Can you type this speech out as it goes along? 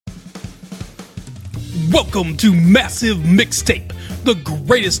Welcome to Massive Mixtape, the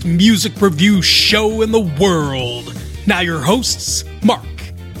greatest music review show in the world. Now your hosts, Mark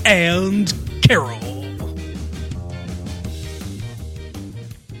and Carol.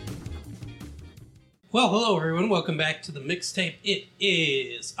 Well, hello everyone. Welcome back to the Mixtape. It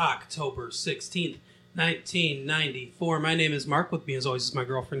is October 16th, 1994. My name is Mark. With me as always is my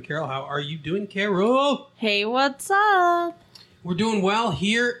girlfriend, Carol. How are you doing, Carol? Hey, what's up? We're doing well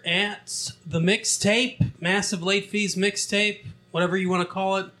here at the Mixtape, Massive Late Fees Mixtape, whatever you want to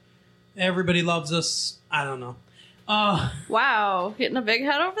call it. Everybody loves us. I don't know. Wow, hitting a big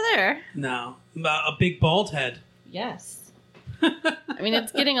head over there. No, a big bald head. Yes. I mean,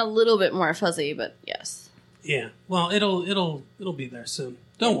 it's getting a little bit more fuzzy, but yes. Yeah. Well, it'll be there soon.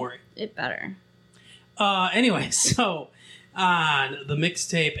 Don't worry. It better. Anyway, so on the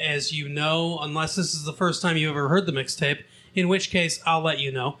Mixtape, as you know, unless this is the first time you ever heard the Mixtape, in which case I'll let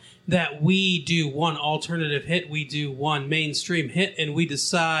you know that we do one alternative hit, we do one mainstream hit, and we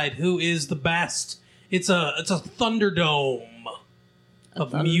decide who is the best. It's a Thunderdome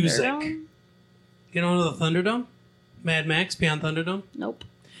of music. You don't know the Thunderdome? Mad Max Beyond Thunderdome? Nope.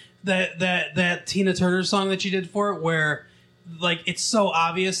 That Tina Turner song that she did for it, where like it's so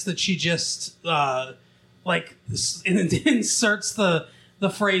obvious that she just inserts the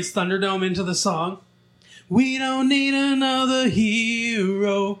phrase Thunderdome into the song. We don't need another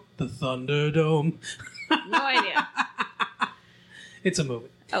hero, the Thunderdome. No idea. It's a movie.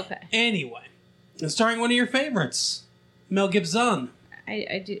 Okay. Anyway, it's starring one of your favorites, Mel Gibson.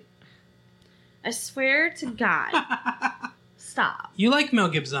 I do. I swear to God. Stop. You like Mel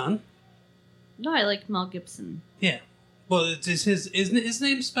Gibson? No, I like Mel Gibson. Yeah. Well, is his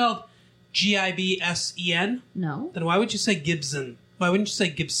name spelled Gibsen? No. Then why would you say Gibson? Why wouldn't you say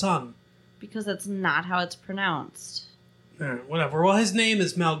Gibson? Because that's not how it's pronounced. Whatever. Well, his name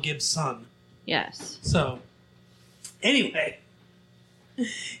is Mel Gibson. Yes. So, anyway,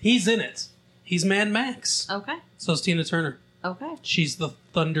 he's in it. He's Mad Max. Okay. So is Tina Turner. Okay. She's the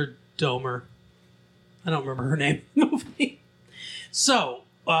Thunderdomer. I don't remember her name in the movie. So,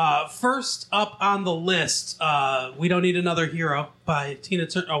 first up on the list, We Don't Need Another Hero by Tina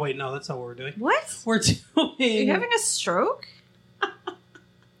Turner. Oh, wait, no, that's not what we're doing. What? We're doing... Are you having a stroke?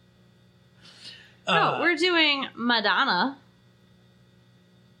 No, we're doing Madonna.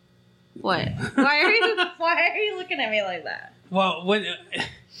 What? Why are you looking at me like that? Well,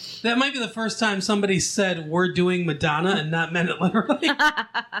 that might be the first time somebody said we're doing Madonna and not meant it literally.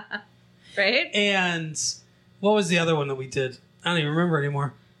 Right? And what was the other one that we did? I don't even remember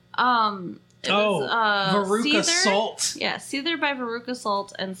anymore. Veruca Seether? Salt. Yeah, Seether by Veruca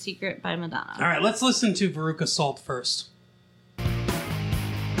Salt and Secret by Madonna. All right, let's listen to Veruca Salt first.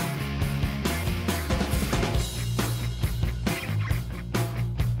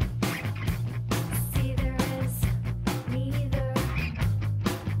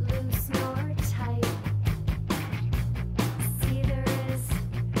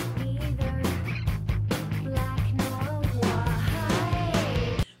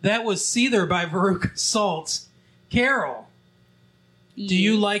 That was Seether by Veruca Salt. Carol, do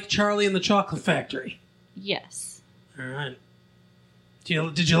you like Charlie and the Chocolate Factory? Yes. All right.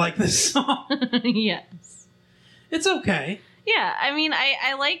 Did you like this song? Yes. It's okay. Yeah, I mean,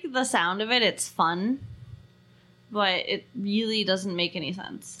 I like the sound of it. It's fun. But it really doesn't make any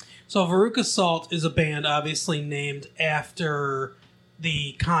sense. So Veruca Salt is a band obviously named after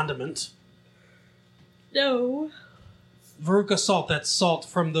the condiment. No. Veruca Salt, that's salt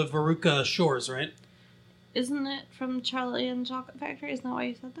from the Veruca shores, right? Isn't it from Charlie and the Chocolate Factory? Isn't that why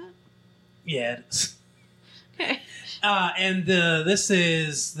you said that? Yeah, it is. Okay. And this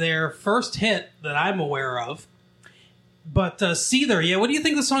is their first hit that I'm aware of. But Seether, yeah, what do you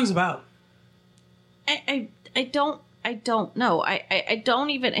think the song's about? I don't know. I don't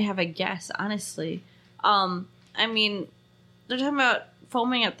even have a guess, honestly. I mean, they're talking about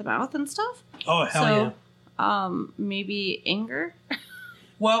foaming at the mouth and stuff. Oh, hell yeah. Maybe anger?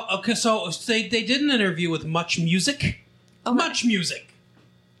 Well, okay, so they did an interview with Much Music. Okay. Much Music,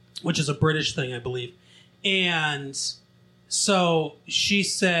 which is a British thing, I believe. And so she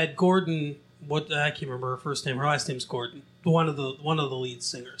said Gordon, I can't remember her first name. Her last name's Gordon. One of the lead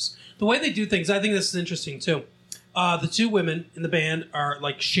singers. The way they do things, I think this is interesting too. The two women in the band are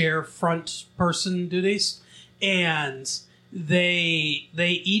share front person duties, and they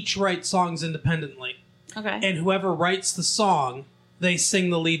each write songs independently. Okay. And whoever writes the song, they sing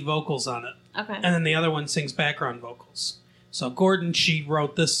the lead vocals on it. Okay. And then the other one sings background vocals. So Gordon, she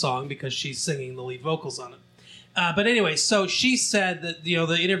wrote this song because she's singing the lead vocals on it. But anyway, so she said that, the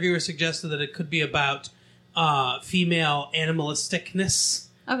interviewer suggested that it could be about female animalisticness,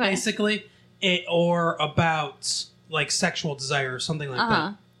 basically. or about like sexual desire or something like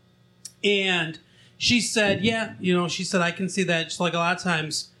that. And she said, yeah, she said, I can see that. Just like a lot of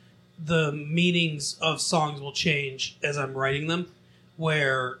times the meanings of songs will change as I'm writing them,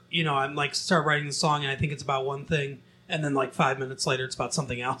 where, I'm like start writing the song and I think it's about one thing, and then like 5 minutes later it's about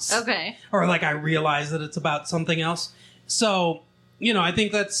something else. Okay. Or like I realize that it's about something else. So, I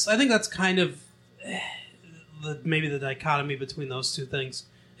think that's kind of maybe the dichotomy between those two things.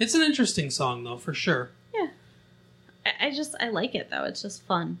 It's an interesting song though, for sure. Yeah. I like it though. It's just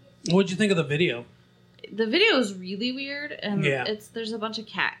fun. What'd you think of the video? The video is really weird, and there's a bunch of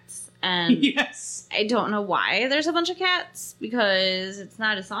cats, and yes, I don't know why there's a bunch of cats, because it's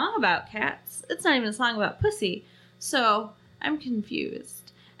not a song about cats. It's not even a song about pussy. So I'm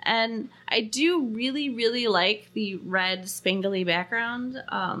confused, and I do really, really like the red spangly background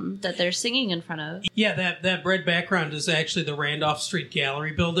that they're singing in front of. Yeah, that red background is actually the Randolph Street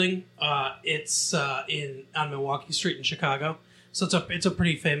Gallery building. It's on Milwaukee Street in Chicago. So it's a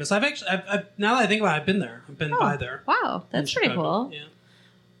pretty famous. I've now that I think about it, I've been there. I've been by there. Wow, that's pretty cool. Yeah.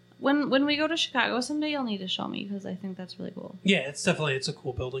 When we go to Chicago someday, you'll need to show me, because I think that's really cool. Yeah, it's a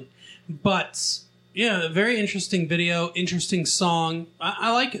cool building. But yeah, very interesting video, interesting song.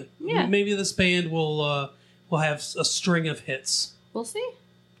 I like it. Yeah. Maybe this band will have a string of hits. We'll see.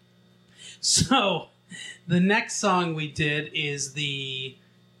 So the next song we did is the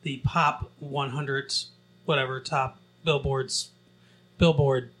Pop 100 whatever top Billboard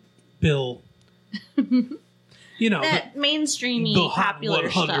Bill. That mainstreamy popular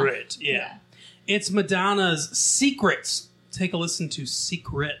Hot 100. stuff. Yeah. It's Madonna's Secrets. Take a listen to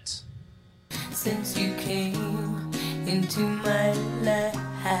Secret. Since you came into my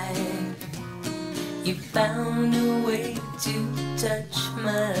life, you found a way to touch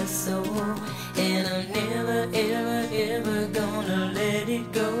my soul, and I'm never, ever, ever gonna let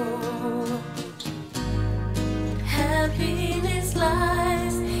it go. Happiness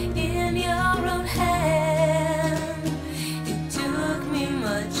lies in your own hand. It took me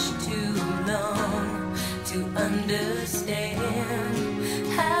much too long to understand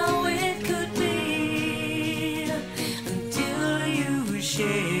how it could be, until you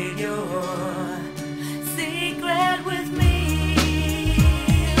shared your secret with me.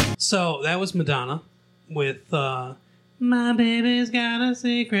 So that was Madonna with My Baby's Got a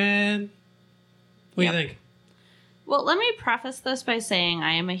Secret. What do you think? Well, let me preface this by saying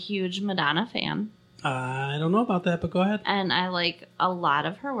I am a huge Madonna fan. I don't know about that, but go ahead. And I like a lot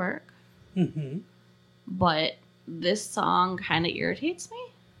of her work. Mm-hmm. But this song kind of irritates me.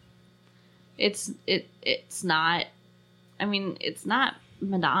 It's not, I mean, it's not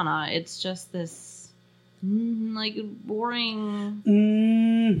Madonna. It's just this, like, boring...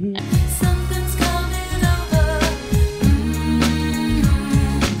 Mm-hmm. Something's coming over.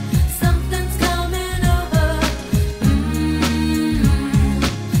 Something's coming over.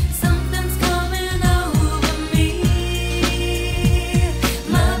 Something's coming over me.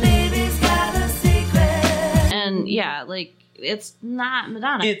 My baby's got a secret. And, yeah, like, it's not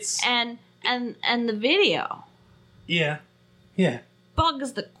Madonna. It's... And the video... Yeah.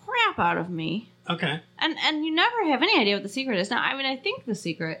 bugs the crap out of me. Okay. And you never have any idea what the secret is. Now, I mean, I think the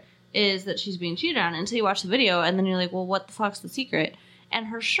secret is that she's being cheated on until you watch the video, and then you're like, well, what the fuck's the secret? And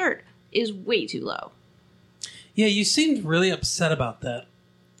her shirt is way too low. Yeah, you seemed really upset about that.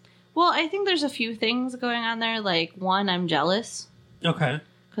 Well, I think there's a few things going on there. Like, one, I'm jealous. Okay.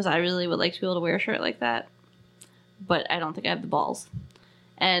 Because I really would like to be able to wear a shirt like that. But I don't think I have the balls.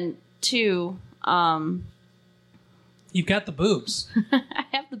 And two, You've got the boobs. I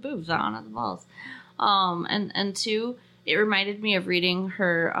have the boobs, I don't have the balls. And two, it reminded me of reading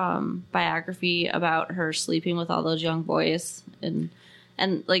her biography about her sleeping with all those young boys, and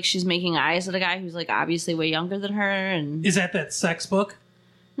like she's making eyes at a guy who's like obviously way younger than her. And Is that sex book?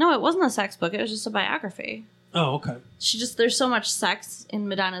 no, it wasn't a sex book. It was just a biography. Oh, okay. There's so much sex in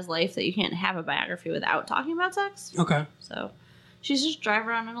Madonna's life that you can't have a biography without talking about sex. Okay. So she's just drive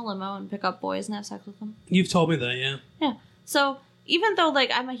around in a limo and pick up boys and have sex with them. You've told me that, yeah. Yeah. So even though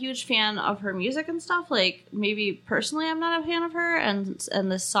like I'm a huge fan of her music and stuff, like maybe personally I'm not a fan of her, and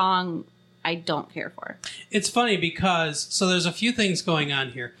this song I don't care for. It's funny because so there's a few things going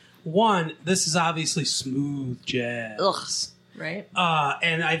on here. One, this is obviously smooth jazz. Ugh. Right.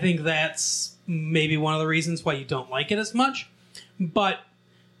 And I think that's maybe one of the reasons why you don't like it as much. But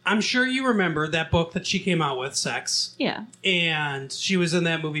I'm sure you remember that book that she came out with, Sex. Yeah. And she was in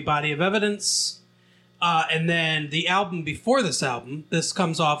that movie Body of Evidence. And then the album before this album, this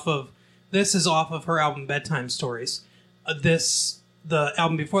is off of her album Bedtime Stories. The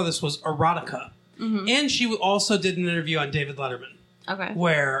album before this was Erotica. Mm-hmm. And she also did an interview on David Letterman. Okay.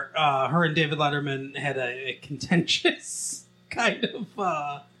 where her and David Letterman had a contentious kind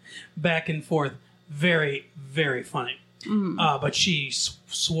of back and forth. Very, very funny. But she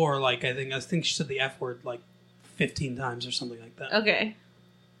swore like I think she said the F word like 15 times or something like that. Okay.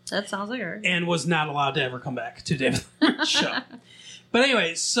 That sounds like her. And was not allowed to ever come back to David Letterman's show. But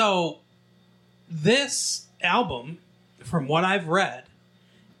anyway, so this album, from what I've read,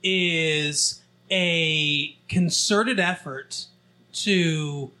 is a concerted effort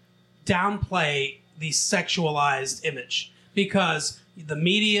to downplay the sexualized image, because the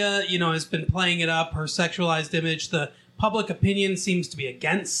media, has been playing it up, her sexualized image. The public opinion seems to be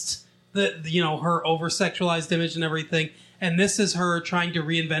against her over-sexualized image and everything. And this is her trying to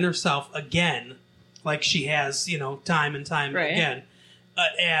reinvent herself again, like she has, time and time Right. again,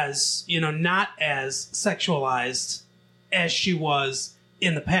 as, not as sexualized as she was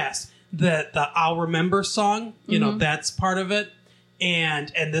in the past. The I'll Remember song, that's part of it.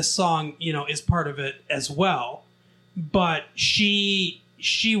 And this song, is part of it as well. But she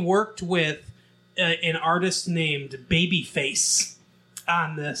worked with an artist named Babyface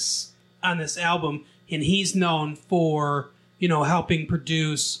on this album, and he's known for helping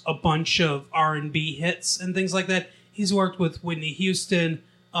produce a bunch of R&B hits and things like that. He's worked with Whitney Houston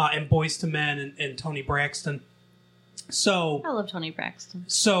and Boyz II Men and Toni Braxton. So I love Toni Braxton.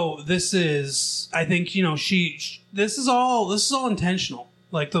 So this is, I think, this is all intentional.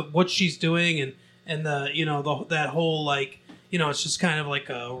 Like what she's doing and that whole it's just kind of like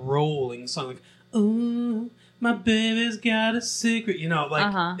a rolling song. Like, ooh, my baby's got a secret.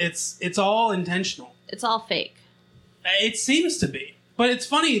 It's all intentional. It's all fake. It seems to be, but it's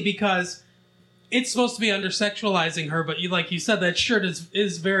funny because it's supposed to be under-sexualizing her, but like you said, that shirt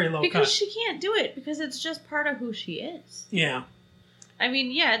is very low Because cut. she can't do it, because it's just part of who she is. Yeah. I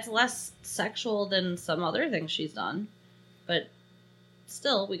mean, yeah, it's less sexual than some other things she's done, but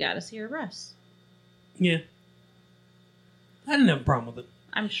still, we gotta see her breasts. Yeah. I didn't have a problem with it.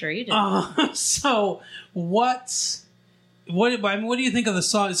 I'm sure you did. So what do you think of the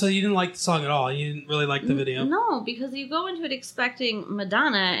song? So you didn't like the song at all? You didn't really like the video? No, because you go into it expecting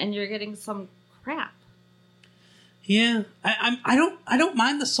Madonna, and you're getting some crap. Yeah, I don't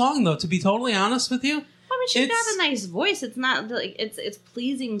mind the song though. To be totally honest with you, I mean, she's It's- got a nice voice. It's not like it's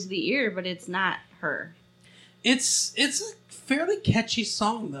pleasing to the ear, but it's not her. it's a fairly catchy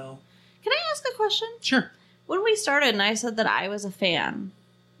song though. Can I ask a question? Sure. When we started, and I said that I was a fan,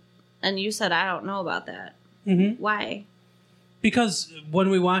 and you said I don't know about that. Mm-hmm. Why? Because when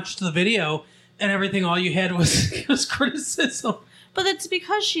we watched the video and everything, all you had was criticism. But it's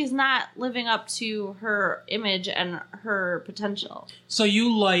because she's not living up to her image and her potential. So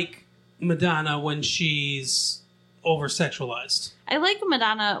you like Madonna when she's over-sexualized? I like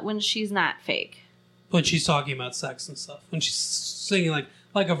Madonna when she's not fake. When she's talking about sex and stuff? When she's singing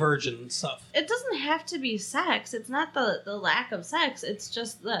like a virgin and stuff? It doesn't have to be sex. It's not the lack of sex. It's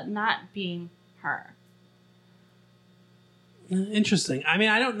just the not being her. Interesting. I mean,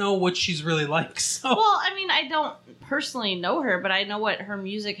 I don't know what she's really like, so... Well, I mean, I don't personally know her, but I know what her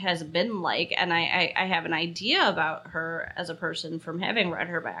music has been like, and I have an idea about her as a person from having read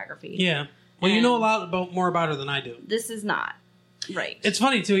her biography. Yeah. Well, you know a lot more about her than I do. This is not right. It's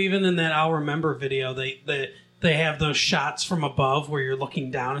funny, too, even in that I'll Remember video, they have those shots from above where you're looking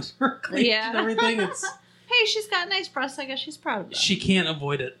down at her cleavage and everything. It's Hey, she's got nice breasts. I guess she's proud of them. she can't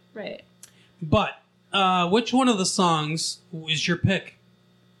avoid it. Right. But which one of the songs is your pick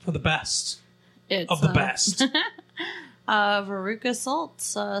for the best It's, of the best? Veruca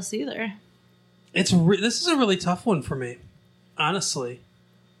Salt's Seether. This is a really tough one for me, honestly.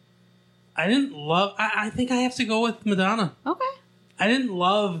 I didn't love... I think I have to go with Madonna. Okay. I didn't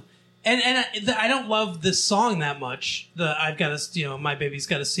love... And I don't love this song that much. I've got a... My Baby's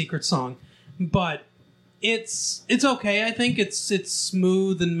Got a Secret song. But it's okay. I think it's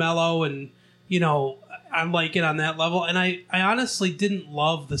smooth and mellow, and, I like it on that level. And I honestly didn't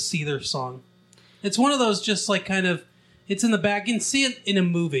love the Seether song. It's one of those just like kind of... It's in the back. I can see it in a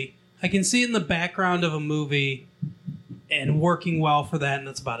movie. I can see it in the background of a movie and working well for that, and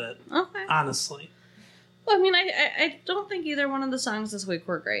that's about it. Okay. Honestly. Well, I mean, I don't think either one of the songs this week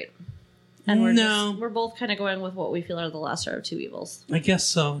were great. And we're both kind of going with what we feel are the lesser of two evils. I guess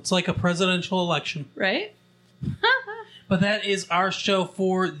so. It's like a presidential election. Right? But that is our show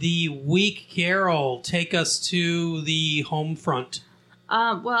for the week. Carol, take us to the home front.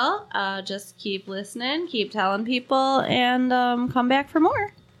 Just keep listening, keep telling people, and come back for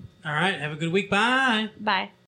more. All right. Have a good week. Bye. Bye.